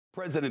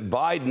President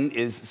Biden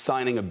is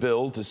signing a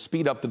bill to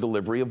speed up the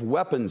delivery of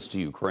weapons to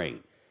Ukraine.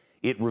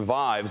 It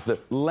revives the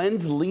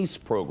Lend-Lease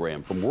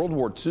program from World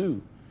War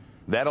II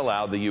that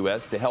allowed the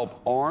U.S. to help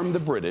arm the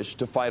British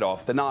to fight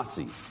off the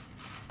Nazis.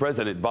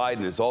 President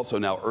Biden is also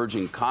now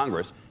urging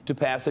Congress to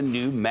pass a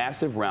new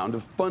massive round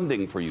of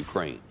funding for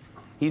Ukraine.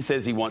 He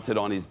says he wants it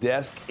on his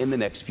desk in the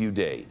next few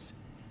days.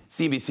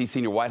 CNBC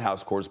senior White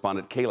House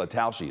correspondent Kayla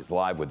Tausche is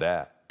live with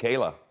that.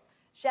 Kayla.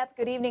 Shep,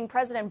 good evening.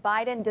 President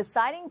Biden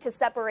deciding to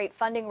separate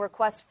funding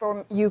requests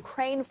from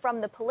Ukraine from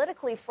the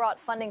politically fraught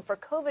funding for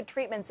COVID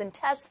treatments and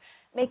tests,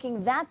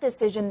 making that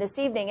decision this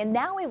evening. And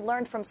now we've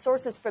learned from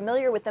sources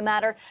familiar with the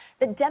matter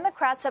that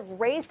Democrats have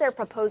raised their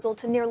proposal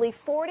to nearly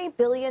 $40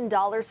 billion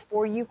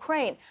for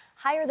Ukraine,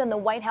 higher than the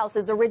White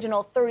House's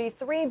original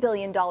 $33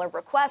 billion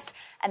request.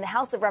 And the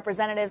House of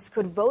Representatives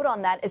could vote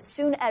on that as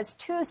soon as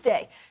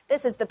Tuesday.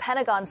 This as the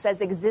Pentagon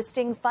says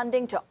existing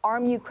funding to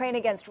arm Ukraine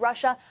against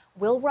Russia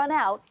will run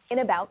out in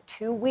about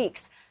 2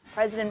 weeks.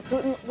 President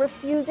Putin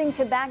refusing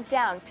to back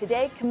down,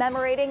 today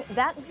commemorating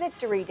that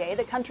Victory Day,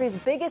 the country's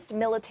biggest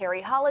military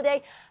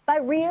holiday, by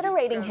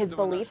reiterating his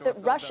belief that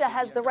Russia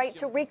has the right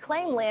to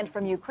reclaim land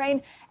from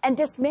Ukraine and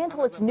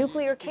dismantle its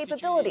nuclear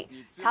capability.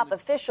 Top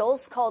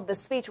officials called the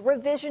speech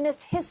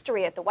revisionist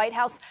history at the White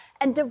House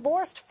and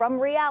divorced from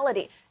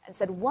reality, and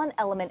said one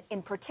element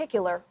in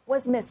particular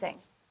was missing.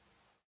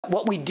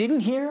 What we didn't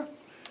hear,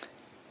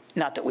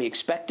 not that we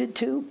expected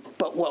to,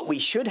 but what we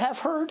should have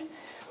heard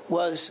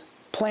was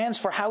plans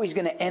for how he's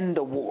going to end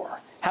the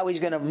war, how he's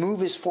going to move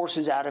his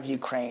forces out of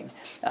Ukraine,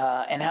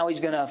 and how he's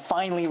going to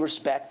finally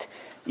respect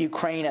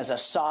Ukraine as a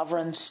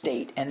sovereign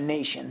state and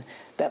nation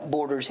that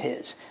borders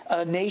his,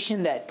 a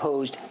nation that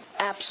posed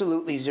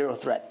absolutely zero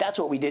threat. That's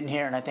what we didn't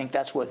hear, and I think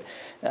that's what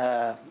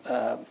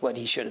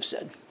he should have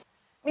said.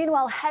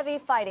 Meanwhile, heavy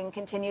fighting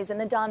continues in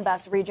the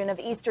Donbas region of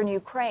eastern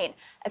Ukraine.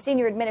 A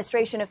senior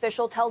administration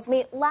official tells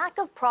me lack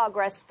of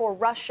progress for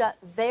Russia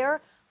there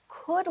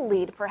could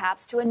lead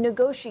perhaps to a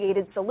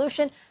negotiated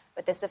solution,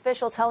 but this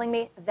official telling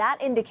me that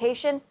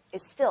indication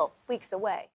is still weeks away.